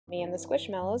Me and the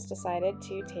Squishmallows decided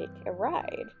to take a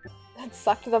ride. And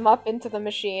sucked them up into the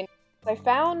machine. I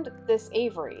found this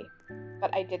Avery,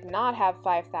 but I did not have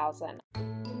 5,000.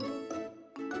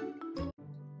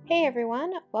 Hey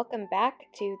everyone, welcome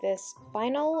back to this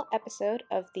final episode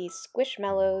of the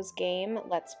Squishmallows game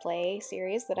Let's Play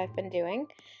series that I've been doing.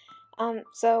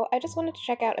 So I just wanted to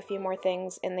check out a few more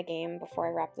things in the game before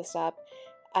I wrap this up.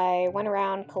 I went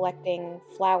around collecting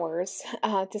flowers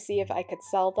to see if I could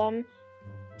sell them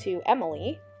to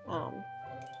Emily,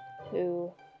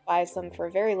 who buys them for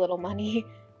very little money,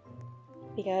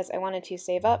 because I wanted to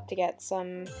save up to get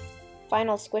some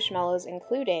final Squishmallows,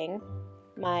 including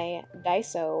my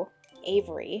DISO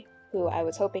Avery, who I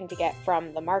was hoping to get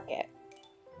from the market.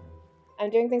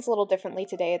 I'm doing things a little differently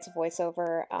today. It's a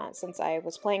voiceover, since I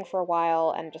was playing for a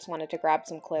while and just wanted to grab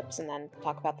some clips and then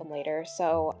talk about them later.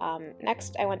 So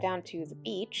next I went down to the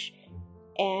beach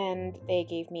and they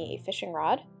gave me a fishing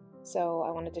rod. So I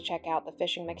wanted to check out the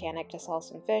fishing mechanic to sell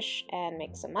some fish and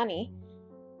make some money.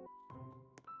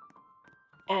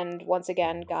 And once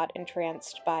again got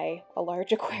entranced by a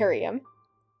large aquarium.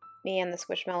 Me and the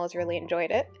Squishmallows really enjoyed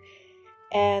it.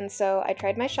 And so I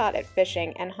tried my shot at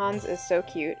fishing, and Hans is so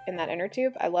cute in that inner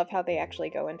tube. I love how they actually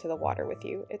go into the water with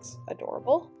you. It's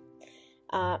adorable.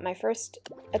 My first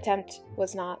attempt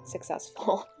was not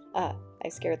successful. I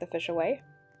scared the fish away.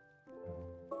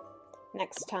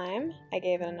 Next time, I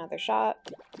gave it another shot,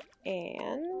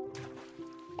 and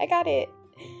I got it!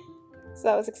 So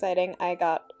that was exciting. I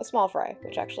got a small fry,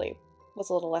 which actually was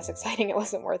a little less exciting. It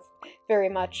wasn't worth very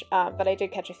much, but I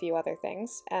did catch a few other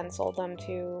things and sold them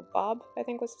to Bob, I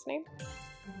think was his name,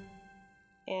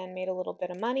 and made a little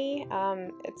bit of money.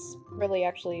 It's really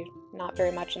actually not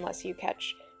very much unless you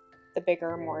catch the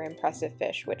bigger, more impressive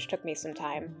fish, which took me some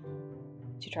time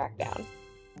to track down.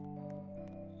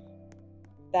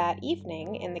 That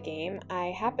evening in the game, I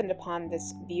happened upon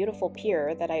this beautiful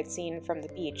pier that I'd seen from the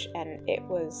beach, and it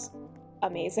was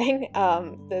amazing.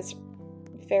 This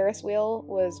Ferris wheel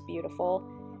was beautiful,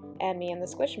 and me and the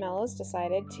Squishmallows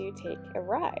decided to take a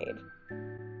ride.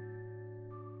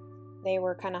 They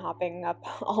were kind of hopping up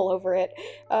all over it.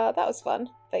 That was fun.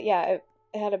 But yeah, it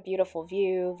had a beautiful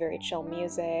view, very chill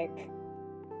music.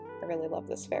 I really love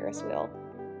this Ferris wheel.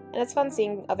 And it's fun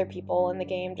seeing other people in the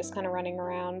game just kind of running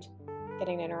around,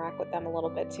 getting to interact with them a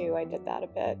little bit too. I did that a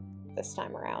bit this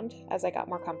time around as I got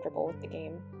more comfortable with the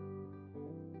game.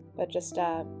 But just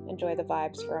enjoy the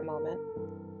vibes for a moment.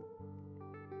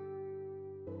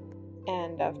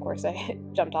 And of course I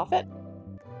jumped off it.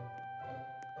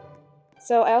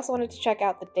 So I also wanted to check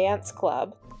out the dance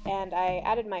club, and I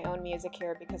added my own music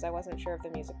here because I wasn't sure if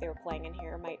the music they were playing in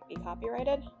here might be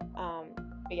copyrighted.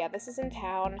 But yeah, this is in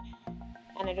town,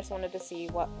 and I just wanted to see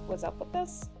what was up with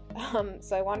this.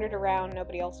 So I wandered around,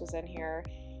 nobody else was in here,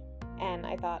 and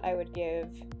I thought I would give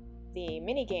the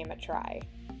minigame a try,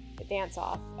 the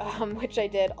dance-off, which I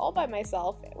did all by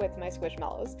myself with my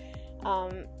Squishmallows.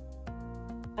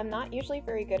 I'm not usually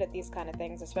very good at these kind of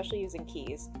things, especially using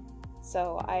keys,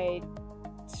 so I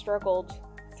struggled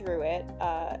through it.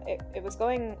 It was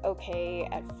going okay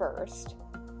at first,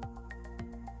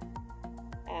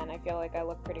 and I feel like I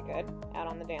look pretty good out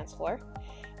on the dance floor.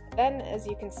 Then, as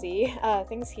you can see,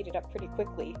 things heated up pretty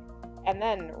quickly, and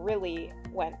then really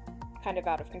went kind of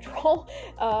out of control.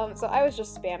 So I was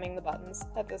just spamming the buttons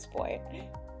at this point.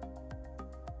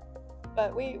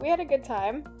 But we had a good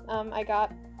time. I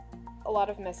got a lot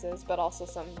of misses, but also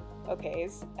some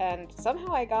okays, and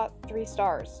somehow I got 3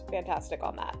 stars. Fantastic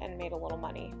on that, and made a little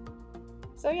money.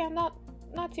 So yeah, not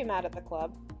too mad at the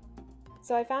club.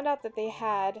 So I found out that they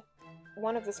had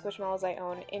one of the Squishmallows I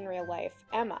own in real life,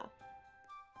 Emma,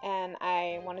 and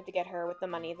I wanted to get her with the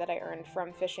money that I earned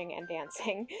from fishing and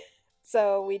dancing.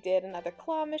 So we did another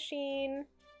claw machine,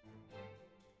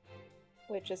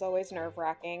 which is always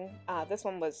nerve-wracking. This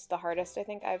one was the hardest I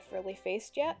think I've really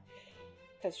faced yet,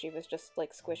 because she was just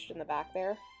like squished in the back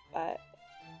there, but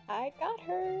I got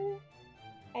her!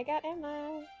 I got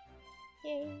Emma!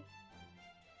 Yay!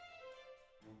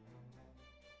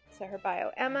 So her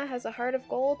bio. Emma has a heart of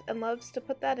gold and loves to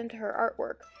put that into her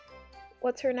artwork.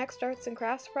 What's her next arts and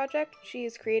crafts project? She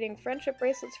is creating friendship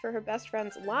bracelets for her best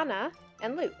friends Lana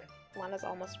and Luke. Lana's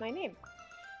almost my name.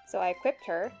 So I equipped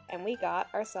her, and we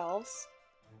got ourselves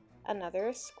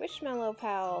another Squishmallow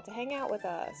pal to hang out with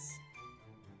us.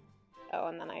 Oh,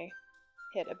 and then I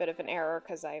hit a bit of an error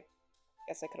because I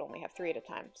guess I could only have 3 at a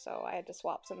time, so I had to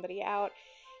swap somebody out.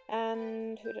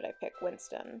 And who did I pick?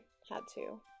 Winston. Had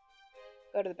to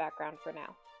go to the background for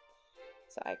now,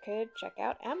 so I could check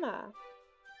out Emma.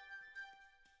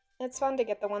 It's fun to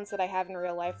get the ones that I have in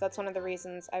real life. That's one of the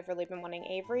reasons I've really been wanting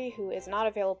Avery, who is not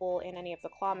available in any of the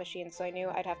claw machines, so I knew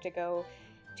I'd have to go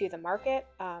to the market,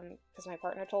 because my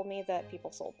partner told me that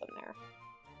people sold them there.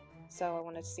 So I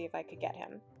wanted to see if I could get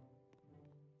him.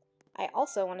 I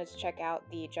also wanted to check out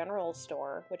the general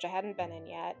store, which I hadn't been in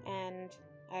yet, and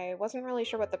I wasn't really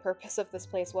sure what the purpose of this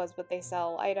place was, but they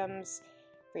sell items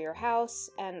for your house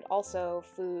and also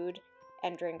food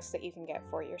and drinks that you can get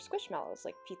for your Squishmallows,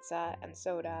 like pizza and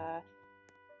soda,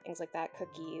 things like that,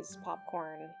 cookies,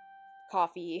 popcorn,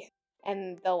 coffee,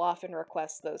 and they'll often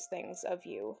request those things of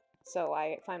you. So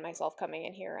I find myself coming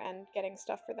in here and getting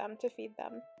stuff for them to feed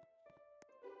them.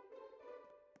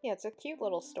 Yeah, it's a cute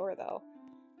little store though.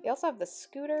 They also have the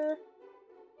scooter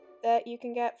that you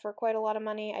can get for quite a lot of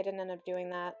money. I didn't end up doing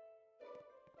that.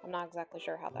 I'm not exactly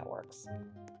sure how that works.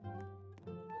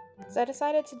 So I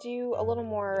decided to do a little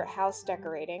more house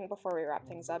decorating before we wrap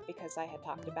things up because I had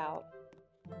talked about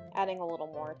adding a little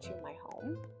more to my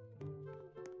home.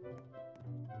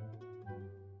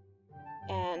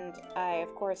 And I,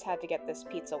 of course, had to get this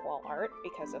pizza wall art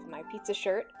because of my pizza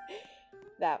shirt.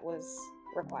 That was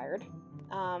required.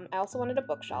 I also wanted a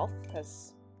bookshelf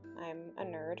because I'm a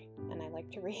nerd and I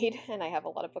like to read and I have a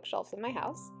lot of bookshelves in my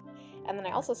house. And then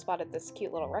I also spotted this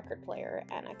cute little record player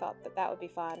and I thought that that would be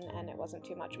fun and it wasn't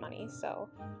too much money, so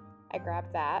I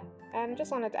grabbed that and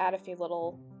just wanted to add a few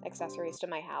little accessories to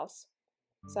my house.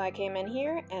 So I came in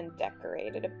here and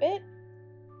decorated a bit.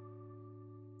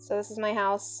 So this is my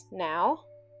house now.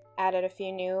 Added a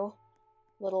few new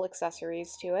little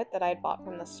accessories to it that I'd bought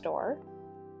from the store.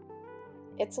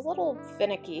 It's a little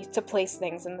finicky to place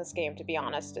things in this game, to be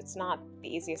honest. It's not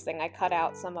the easiest thing. I cut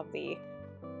out some of the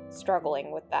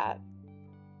struggling with that,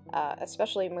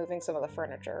 especially moving some of the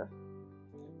furniture.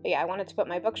 But yeah, I wanted to put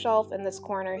my bookshelf in this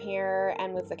corner here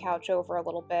and move the couch over a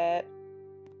little bit.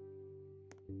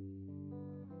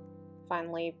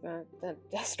 Finally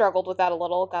struggled with that a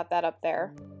little, got that up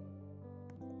there.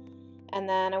 And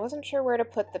then I wasn't sure where to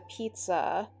put the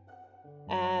pizza,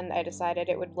 and I decided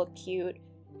it would look cute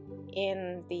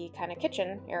in the kind of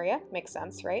kitchen area. Makes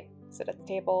sense, right? Sit at the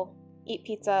table, eat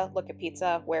pizza, look at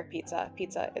pizza, wear pizza.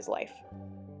 Pizza is life.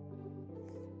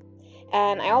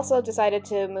 And I also decided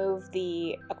to move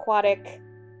the aquatic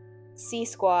Sea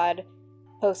Squad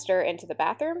poster into the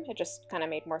bathroom. It just kind of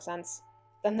made more sense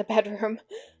than the bedroom.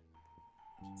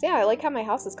 So yeah, I like how my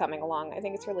house is coming along. I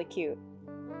think it's really cute.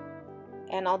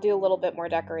 And I'll do a little bit more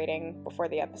decorating before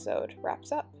the episode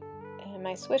wraps up. And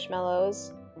my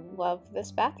Squishmallows love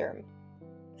this bathroom.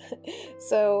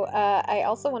 So I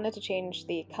also wanted to change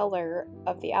the color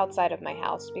of the outside of my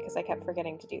house because I kept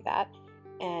forgetting to do that.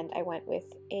 And I went with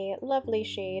a lovely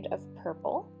shade of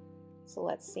purple. So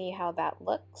let's see how that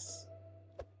looks.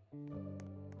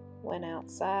 Went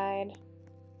outside,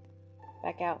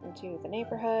 back out into the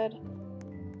neighborhood.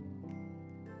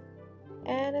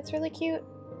 And it's really cute.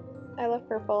 I love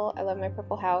purple. I love my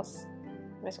purple house.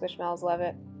 My Squishmallows love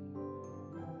it.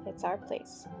 It's our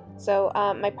place. So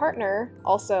my partner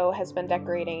also has been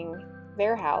decorating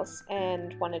their house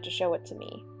and wanted to show it to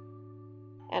me.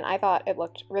 And I thought it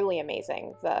looked really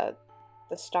amazing. The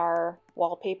star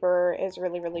wallpaper is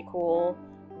really, really cool.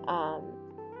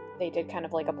 They did kind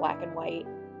of like a black and white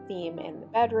theme in the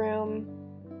bedroom.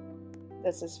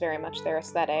 This is very much their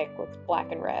aesthetic, with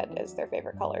black and red as their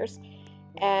favorite colors.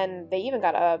 And they even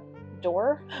got a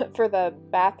door for the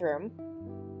bathroom.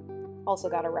 Also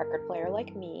got a record player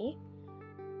like me.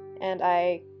 And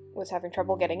I was having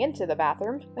trouble getting into the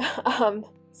bathroom.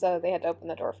 So they had to open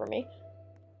the door for me.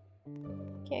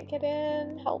 Can't get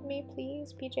in. Help me,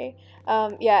 please, PJ.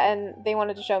 Yeah, and they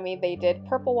wanted to show me they did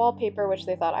purple wallpaper, which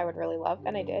they thought I would really love,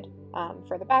 and I did,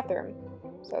 for the bathroom.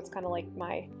 So it's kind of like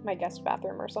my guest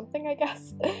bathroom or something, I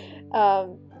guess.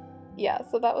 Yeah,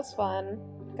 so that was fun.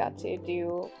 Got to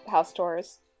do house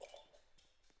tours.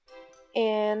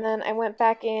 And then I went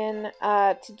back in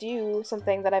to do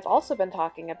something that I've also been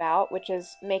talking about, which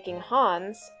is making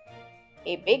Hans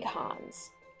a big Hans.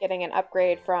 Getting an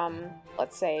upgrade from,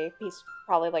 let's say, he's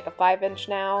probably like a 5-inch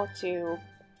now, to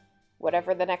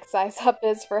whatever the next size up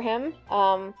is for him.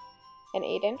 An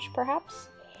 8-inch, perhaps?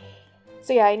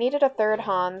 So yeah, I needed a third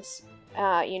Hans.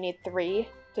 You need 3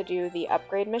 to do the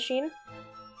upgrade machine.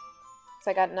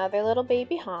 So I got another little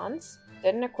baby Hans.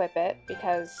 Didn't equip it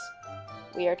because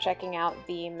we are checking out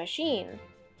the machine.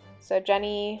 So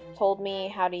Jenny told me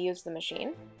how to use the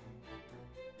machine.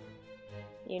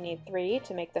 You need 3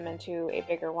 to make them into a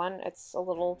bigger one. It's a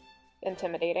little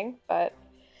intimidating, but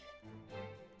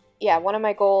yeah, one of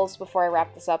my goals before I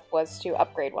wrap this up was to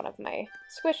upgrade one of my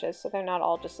squishes so they're not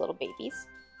all just little babies.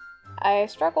 I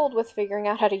struggled with figuring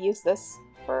out how to use this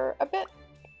for a bit,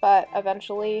 but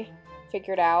eventually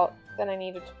figured out that I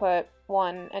needed to put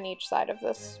 1 on each side of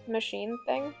this machine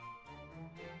thing.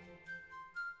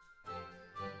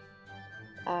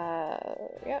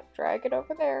 Yep, drag it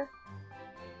over there.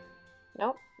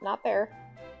 Nope, not there.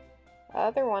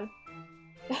 Other one.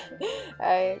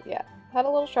 Yeah, had a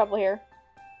little trouble here.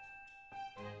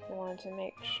 I wanted to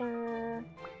make sure...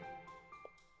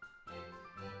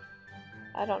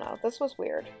 I don't know, this was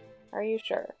weird. Are you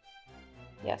sure?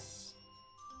 Yes.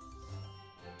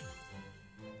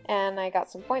 And I got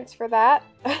some points for that.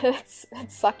 It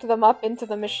sucked them up into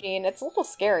the machine. It's a little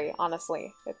scary,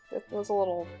 honestly. It was a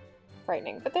little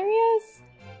frightening. But there he is!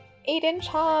 8-inch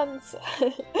Hans!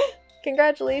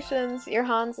 Congratulations! Your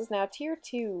Hans is now tier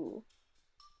 2.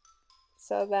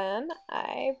 So then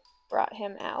I brought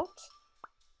him out.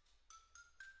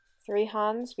 3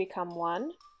 Hans become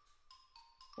 1.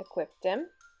 Equipped him.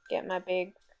 Get my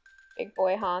big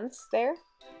boy Hans there.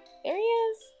 There he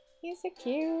is! He's so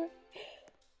cute!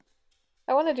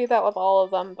 I want to do that with all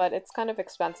of them, but it's kind of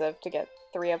expensive to get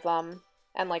 3 of them.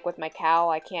 And like with my cow,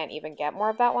 I can't even get more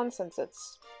of that one since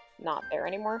it's not there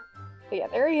anymore. But yeah,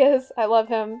 there he is. I love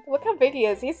him. Look how big he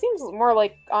is. He seems more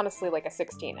like, honestly, like a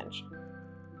 16-inch.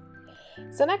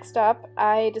 So next up,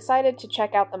 I decided to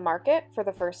check out the market for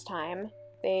the first time.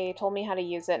 They told me how to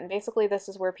use it, and basically this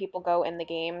is where people go in the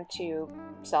game to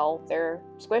sell their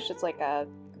squish. It's like a,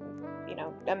 you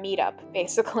know, a meetup,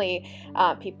 basically.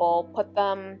 People put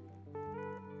them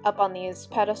up on these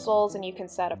pedestals and you can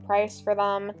set a price for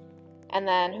them, and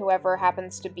then whoever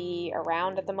happens to be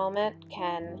around at the moment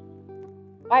can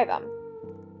buy them.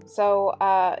 So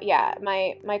yeah,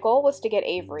 my goal was to get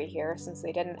Avery here since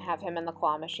they didn't have him in the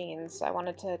claw machines. I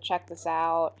wanted to check this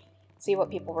out, see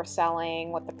what people were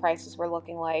selling, what the prices were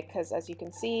looking like, because as you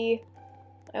can see,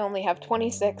 I only have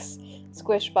 26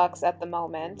 squish bucks at the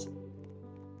moment.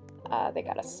 They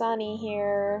got a Sunny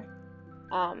here.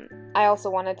 I also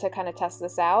wanted to kind of test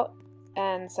this out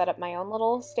and set up my own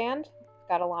little stand.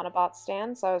 Got a Lanabot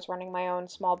stand, so I was running my own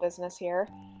small business here.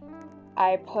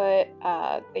 I put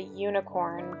the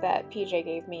unicorn that PJ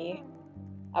gave me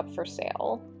up for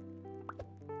sale,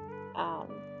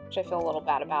 which I feel a little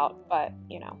bad about, but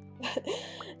you know,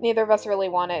 neither of us really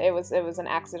want it. It was an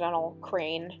accidental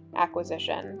crane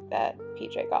acquisition that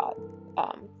PJ got.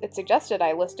 It suggested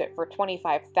I list it for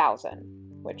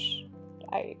 25,000, which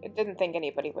I didn't think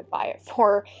anybody would buy it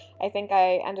for. I think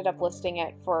I ended up listing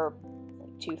it for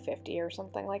like 250 or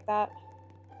something like that.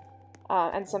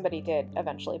 And somebody did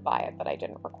eventually buy it, but I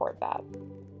didn't record that.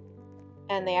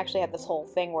 And they actually had this whole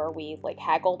thing where we like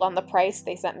haggled on the price.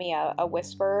 They sent me a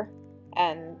whisper,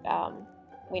 and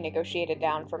we negotiated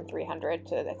down from 300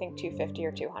 to I think 250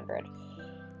 or 200.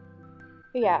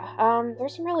 But yeah,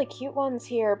 there's some really cute ones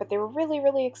here, but they were really,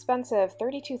 really expensive.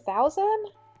 32,000?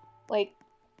 Like,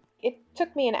 it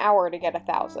took me an hour to get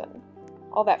 1,000.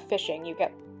 All that fishing, you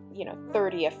get, you know,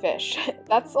 30 a fish.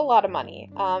 That's a lot of money.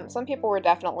 Some people were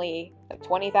definitely like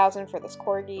 20,000 for this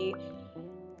corgi.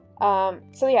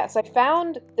 So yeah, so I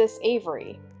found this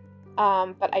Avery,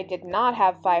 but I did not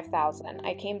have 5,000.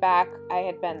 I came back, I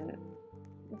had been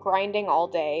grinding all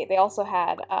day. They also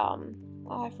had, oh,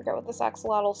 I forget what this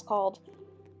axolotl's called.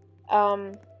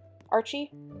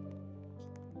 Archie?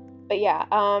 But yeah,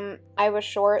 I was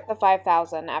short the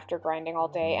 5,000 after grinding all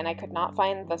day, and I could not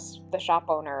find the shop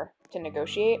owner to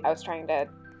negotiate. I was trying to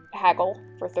haggle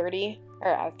for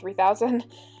 3,000,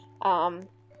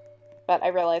 but I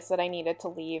realized that I needed to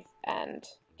leave and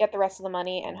get the rest of the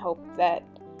money and hope that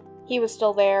he was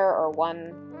still there or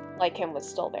one like him was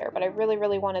still there. But I really,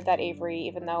 really wanted that Avery,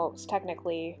 even though it was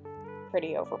technically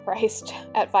pretty overpriced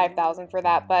at 5,000 for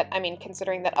that. But I mean,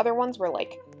 considering that other ones were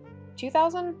like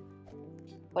 2,000,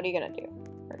 what are you gonna do?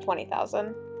 Or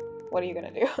 20,000, what are you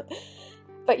gonna do?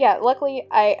 But yeah, luckily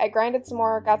I grinded some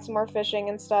more, got some more fishing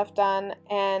and stuff done,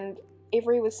 and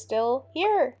Avery was still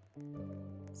here.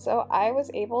 So I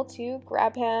was able to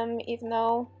grab him, even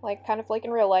though, like, kind of like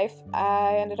in real life,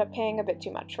 I ended up paying a bit too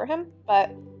much for him.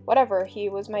 But whatever, he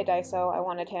was my DISO, I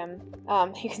wanted him.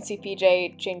 You can see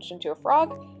PJ changed into a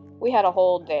frog. We had a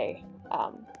whole day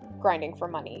grinding for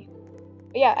money.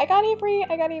 But yeah, I got Avery,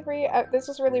 this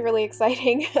was really, really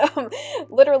exciting.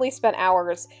 Literally spent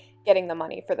hours getting the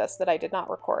money for this that I did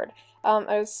not record.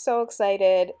 I was so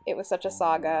excited. It was such a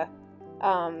saga.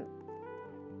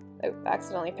 I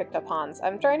accidentally picked up Hans.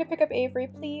 I'm trying to pick up Avery,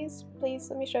 please. Please,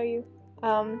 let me show you.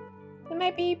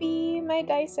 My baby, my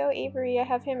DISO Avery. I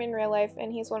have him in real life,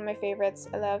 and he's one of my favorites.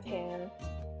 I love him.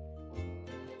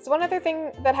 So one other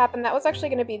thing that happened, that was actually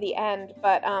going to be the end,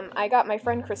 but I got my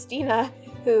friend Christina,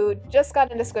 who just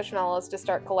got into Squishmallows, to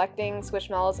start collecting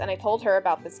Squishmallows, and I told her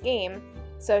about this game,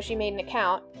 so she made an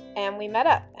account, and we met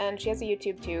up, and she has a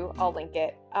YouTube too. I'll link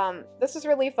it. This was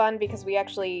really fun because we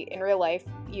actually, in real life,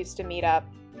 used to meet up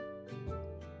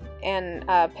in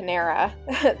Panera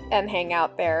and hang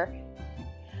out there.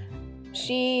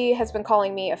 she has been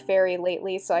calling me a fairy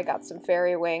lately, so I got some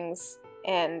fairy wings,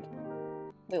 and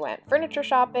we went furniture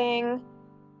shopping.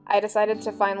 I decided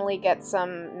to finally get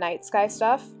some night sky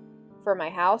stuff for my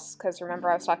house, because remember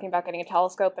I was talking about getting a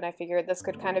telescope, and I figured this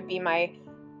could kind of be my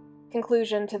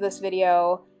conclusion to this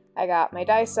video. I got my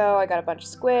DISO, I got a bunch of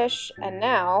Squish, and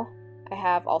now I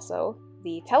have also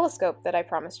the telescope that I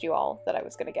promised you all that I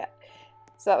was going to get.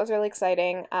 So that was really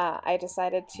exciting. I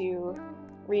decided to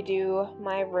redo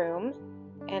my room,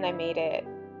 and I made it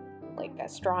like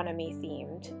astronomy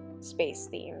themed, space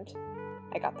themed.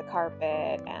 I got the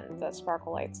carpet and the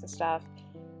sparkle lights and stuff.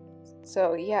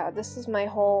 So yeah, this is my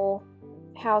whole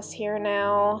house here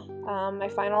now. My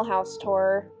final house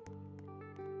tour.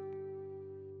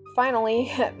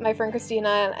 Finally, my friend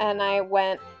Christina and I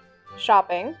went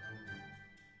shopping.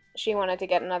 She wanted to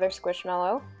get another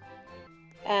Squishmallow.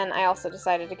 And I also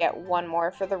decided to get one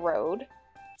more for the road.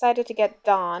 Decided to get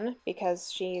Dawn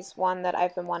because she's one that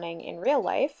I've been wanting in real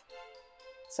life.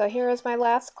 So here is my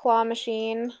last claw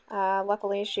machine.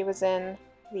 Luckily she was in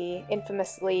the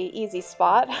infamously easy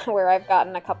spot where I've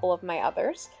gotten a couple of my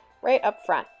others, right up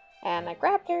front. And I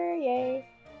grabbed her, yay!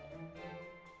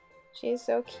 She's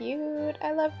so cute,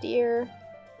 I love deer.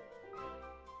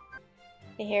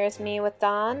 And here's me with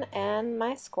Dawn and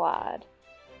my squad.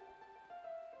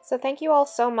 So thank you all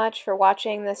so much for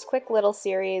watching this quick little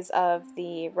series of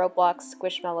the Roblox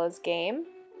Squishmallows game.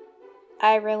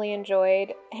 I really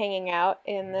enjoyed hanging out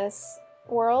in this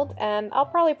world, and I'll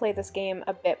probably play this game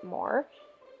a bit more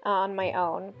on my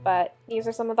own, but these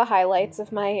are some of the highlights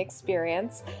of my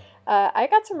experience. I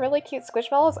got some really cute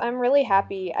Squishmallows. I'm really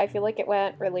happy. I feel like it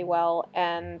went really well,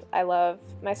 and I love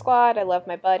my squad, I love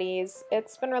my buddies.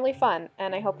 It's been really fun,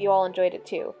 and I hope you all enjoyed it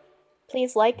too.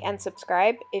 Please like and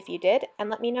subscribe if you did, and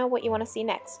let me know what you want to see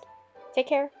next. Take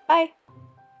care, bye!